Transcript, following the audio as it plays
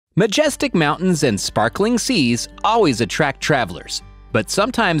Majestic mountains and sparkling seas always attract travelers, but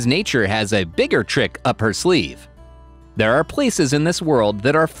sometimes nature has a bigger trick up her sleeve. There are places in this world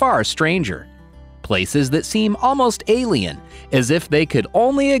that are far stranger. Places that seem almost alien, as if they could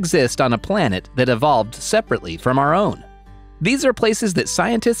only exist on a planet that evolved separately from our own. These are places that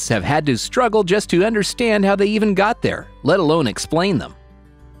scientists have had to struggle just to understand how they even got there, let alone explain them.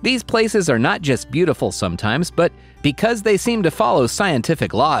 These places are not just beautiful sometimes, but because they seem to follow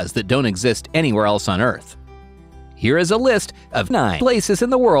scientific laws that don't exist anywhere else on Earth. Here is a list of 9 places in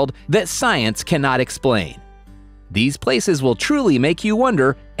the world that science cannot explain. These places will truly make you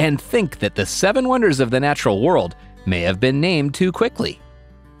wonder and think that the 7 wonders of the natural world may have been named too quickly.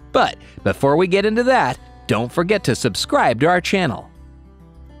 But before we get into that, don't forget to subscribe to our channel.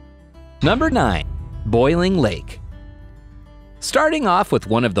 Number 9. Boiling Lake. Starting off with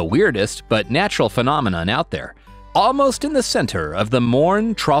one of the weirdest but natural phenomenon out there, almost in the center of the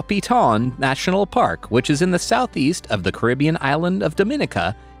Morne Trois-Pitons National Park, which is in the southeast of the Caribbean island of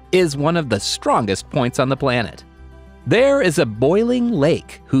Dominica, is one of the strongest points on the planet. There is a boiling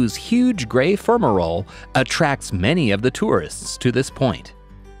lake whose huge gray fumarole attracts many of the tourists to this point.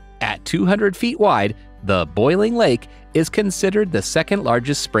 At 200 feet wide, the boiling lake is considered the second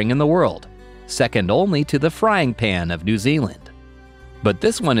largest spring in the world, second only to the Frying Pan of New Zealand. But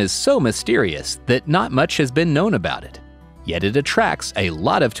this one is so mysterious that not much has been known about it, yet it attracts a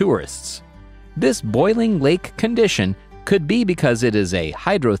lot of tourists. This boiling lake condition could be because it is a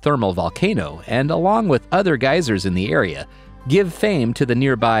hydrothermal volcano and, along with other geysers in the area, give fame to the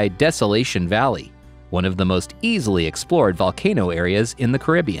nearby Desolation Valley, one of the most easily explored volcano areas in the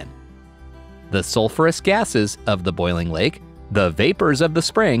Caribbean. The sulfurous gases of the boiling lake, the vapors of the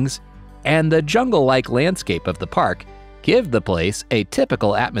springs, and the jungle-like landscape of the park give the place a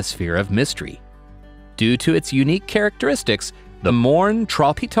typical atmosphere of mystery. Due to its unique characteristics, the Morne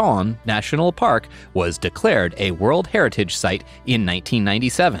Trois-Pitons National Park was declared a World Heritage Site in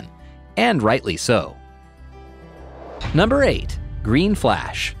 1997, and rightly so. Number 8. Green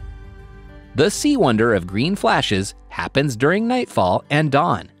Flash. The sea wonder of green flashes happens during nightfall and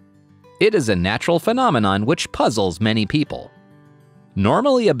dawn. It is a natural phenomenon which puzzles many people.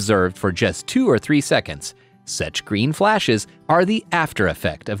 Normally observed for just 2 or 3 seconds, such green flashes are the after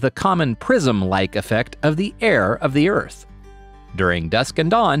effect of the common prism-like effect of the air of the Earth. During dusk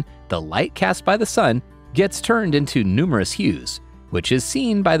and dawn, the light cast by the sun gets turned into numerous hues, which is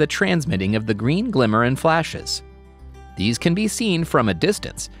seen by the transmitting of the green glimmer and flashes. These can be seen from a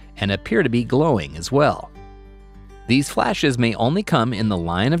distance and appear to be glowing as well. These flashes may only come in the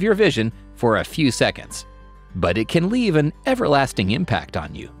line of your vision for a few seconds, but it can leave an everlasting impact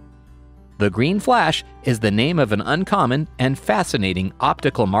on you. The green flash is the name of an uncommon and fascinating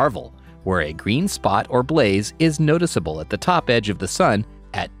optical marvel where a green spot or blaze is noticeable at the top edge of the sun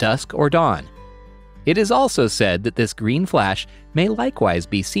at dusk or dawn. It is also said that this green flash may likewise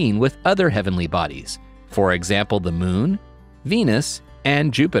be seen with other heavenly bodies, for example the Moon, Venus,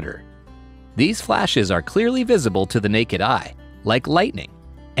 and Jupiter. These flashes are clearly visible to the naked eye, like lightning,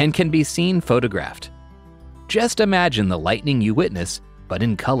 and can be seen photographed. Just imagine the lightning you witness, but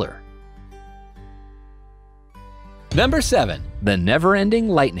in color. Number 7. The Never-Ending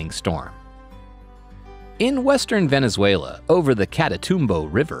Lightning Storm. In western Venezuela, over the Catatumbo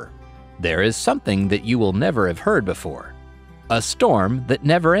River, there is something that you will never have heard before: a storm that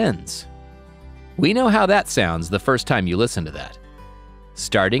never ends. We know how that sounds the first time you listen to that.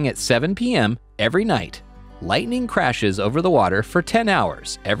 Starting at 7 p.m. every night, lightning crashes over the water for 10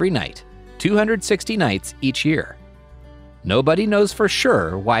 hours every night, 260 nights each year. Nobody knows for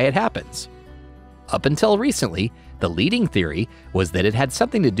sure why it happens. Up until recently, the leading theory was that it had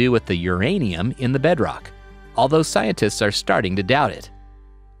something to do with the uranium in the bedrock, although scientists are starting to doubt it.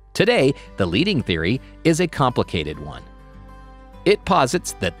 Today, the leading theory is a complicated one. It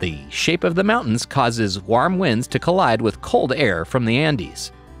posits that the shape of the mountains causes warm winds to collide with cold air from the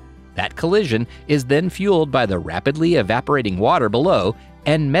Andes. That collision is then fueled by the rapidly evaporating water below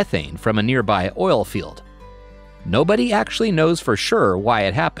and methane from a nearby oil field. Nobody actually knows for sure why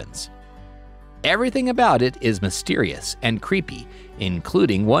it happens. Everything about it is mysterious and creepy,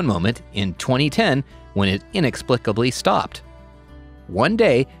 including one moment in 2010 when it inexplicably stopped. One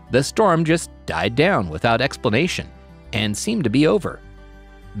day, the storm just died down without explanation and seemed to be over.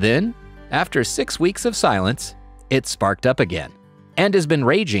 Then, after 6 weeks of silence, it sparked up again and has been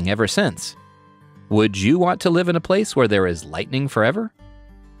raging ever since. Would you want to live in a place where there is lightning forever?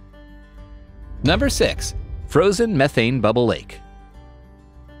 Number 6. Frozen Methane Bubble Lake.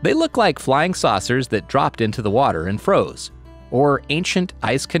 They look like flying saucers that dropped into the water and froze, or ancient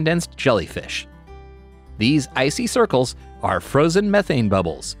ice-condensed jellyfish. These icy circles, are frozen methane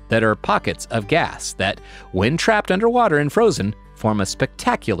bubbles that are pockets of gas that, when trapped underwater and frozen, form a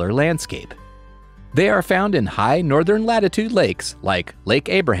spectacular landscape. They are found in high northern latitude lakes like Lake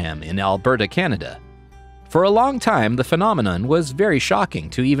Abraham in Alberta, Canada. For a long time, the phenomenon was very shocking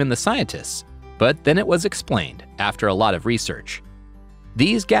to even the scientists, but then it was explained after a lot of research.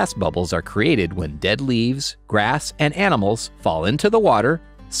 These gas bubbles are created when dead leaves, grass, and animals fall into the water,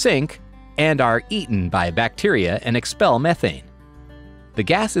 sink, and are eaten by bacteria and expel methane. The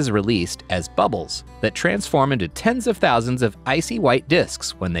gas is released as bubbles that transform into tens of thousands of icy white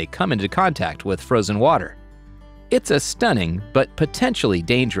disks when they come into contact with frozen water. It's a stunning but potentially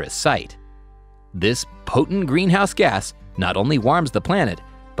dangerous sight. This potent greenhouse gas not only warms the planet,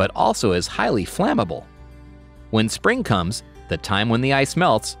 but also is highly flammable. When spring comes, the time when the ice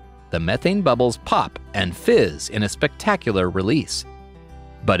melts, the methane bubbles pop and fizz in a spectacular release.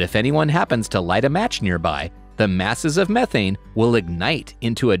 But if anyone happens to light a match nearby, the masses of methane will ignite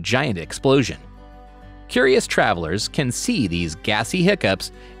into a giant explosion. Curious travelers can see these gassy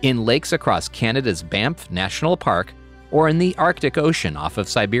hiccups in lakes across Canada's Banff National Park or in the Arctic Ocean off of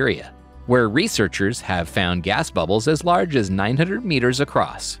Siberia, where researchers have found gas bubbles as large as 900 meters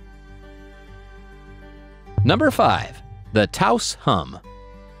across. Number 5. The Taos Hum.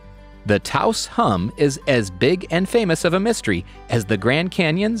 The Taos Hum is as big and famous of a mystery as the Grand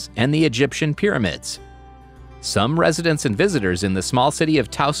Canyons and the Egyptian pyramids. Some residents and visitors in the small city of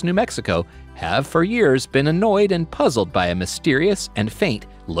Taos, New Mexico have for years been annoyed and puzzled by a mysterious and faint,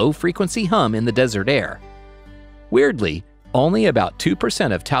 low-frequency hum in the desert air. Weirdly, only about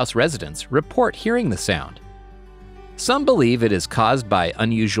 2% of Taos residents report hearing the sound. Some believe it is caused by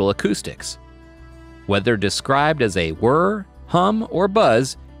unusual acoustics. Whether described as a whir, hum, or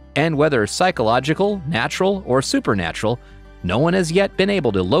buzz, and whether psychological, natural, or supernatural, no one has yet been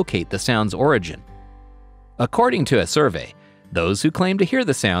able to locate the sound's origin. According to a survey, those who claim to hear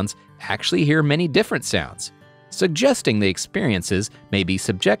the sounds actually hear many different sounds, suggesting the experiences may be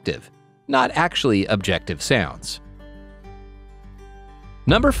subjective, not actually objective sounds.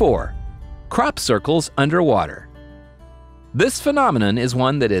 Number 4. Crop circles underwater. This phenomenon is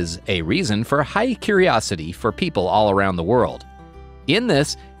one that is a reason for high curiosity for people all around the world. In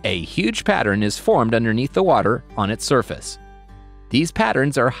this, a huge pattern is formed underneath the water on its surface. These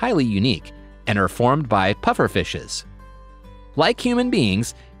patterns are highly unique and are formed by pufferfishes. Like human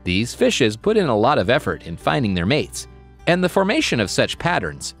beings, these fishes put in a lot of effort in finding their mates, and the formation of such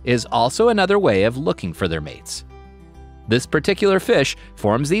patterns is also another way of looking for their mates. This particular fish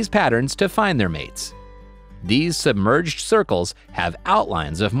forms these patterns to find their mates. These submerged circles have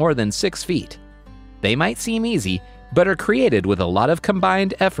outlines of more than 6 feet. They might seem easy, but are created with a lot of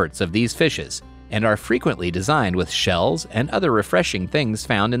combined efforts of these fishes and are frequently designed with shells and other refreshing things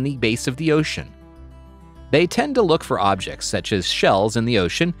found in the base of the ocean. They tend to look for objects such as shells in the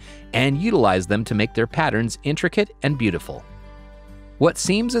ocean and utilize them to make their patterns intricate and beautiful. What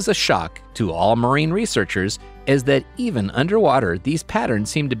seems as a shock to all marine researchers is that even underwater, these patterns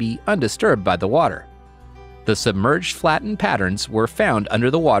seem to be undisturbed by the water. The submerged flattened patterns were found under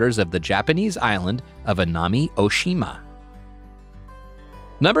the waters of the Japanese island of Inami-Oshima.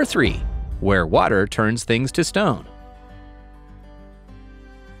 Number 3. Where water turns things to stone.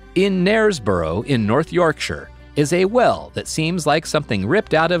 In Knaresborough in North Yorkshire is a well that seems like something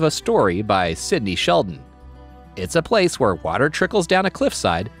ripped out of a story by Sidney Sheldon. It's a place where water trickles down a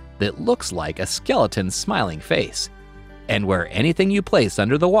cliffside that looks like a skeleton's smiling face, and where anything you place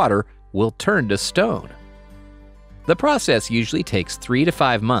under the water will turn to stone. The process usually takes 3 to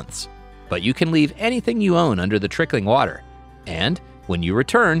 5 months, but you can leave anything you own under the trickling water, and when you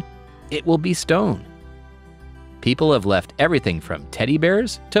return, it will be stone. People have left everything from teddy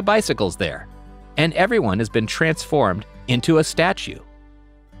bears to bicycles there, and everyone has been transformed into a statue.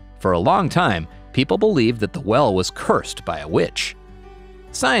 For a long time, people believed that the well was cursed by a witch.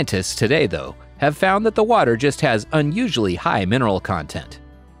 Scientists today, though, have found that the water just has unusually high mineral content.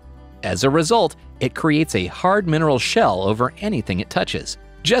 As a result, it creates a hard mineral shell over anything it touches,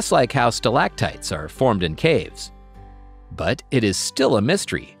 just like how stalactites are formed in caves. But it is still a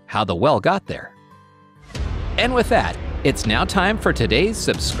mystery how the well got there. And with that, it's now time for today's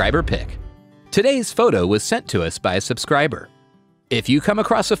subscriber pick. Today's photo was sent to us by a subscriber. If you come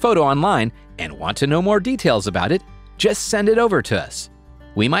across a photo online and want to know more details about it, just send it over to us.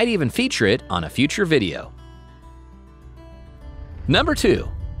 We might even feature it on a future video. Number 2.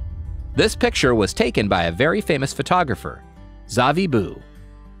 This picture was taken by a very famous photographer, Xavi Boo.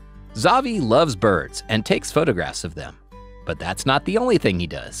 Xavi loves birds and takes photographs of them. But that's not the only thing he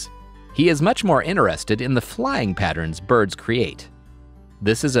does. He is much more interested in the flying patterns birds create.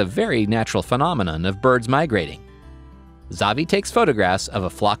 This is a very natural phenomenon of birds migrating. Xavi takes photographs of a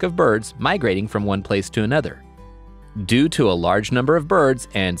flock of birds migrating from one place to another. Due to a large number of birds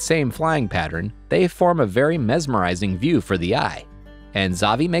and same flying pattern, they form a very mesmerizing view for the eye, and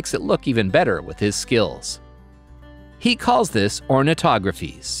Xavi makes it look even better with his skills. He calls this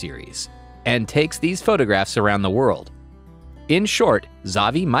ornithography series and takes these photographs around the world. In short,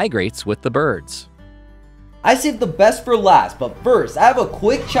 Xavi migrates with the birds. I saved the best for last, but first, I have a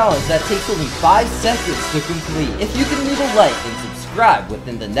quick challenge that takes only 5 seconds to complete. If you can leave a like and subscribe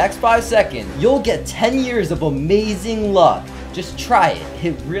within the next 5 seconds, you'll get 10 years of amazing luck. Just try it,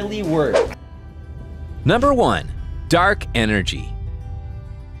 it really works. Number 1. Dark energy.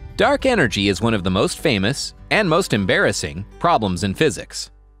 Dark energy is one of the most famous and most embarrassing problems in physics.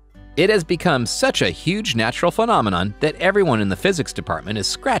 It has become such a huge natural phenomenon that everyone in the physics department is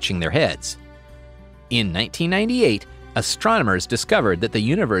scratching their heads. In 1998, astronomers discovered that the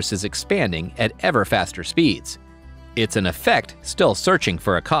universe is expanding at ever faster speeds. It's an effect still searching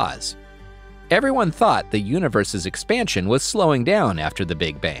for a cause. Everyone thought the universe's expansion was slowing down after the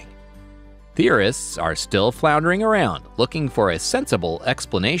Big Bang. Theorists are still floundering around looking for a sensible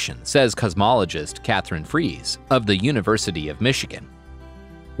explanation, says cosmologist Catherine Fries of the University of Michigan.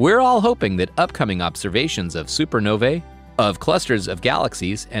 We're all hoping that upcoming observations of supernovae, of clusters of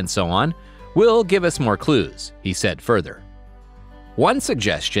galaxies, and so on will give us more clues, he said further. One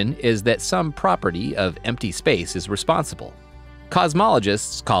suggestion is that some property of empty space is responsible.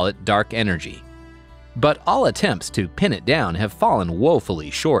 Cosmologists call it dark energy. But all attempts to pin it down have fallen woefully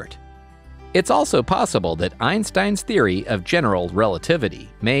short. It's also possible that Einstein's theory of general relativity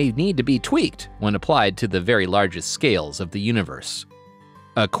may need to be tweaked when applied to the very largest scales of the universe.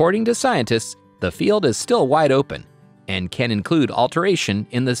 According to scientists, the field is still wide open and can include alteration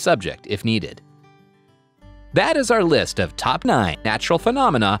in the subject if needed. That is our list of top 9 natural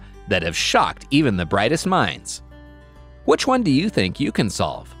phenomena that have shocked even the brightest minds. Which one do you think you can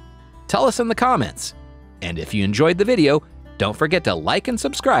solve? Tell us in the comments. And if you enjoyed the video, don't forget to like and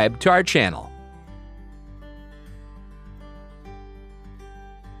subscribe to our channel.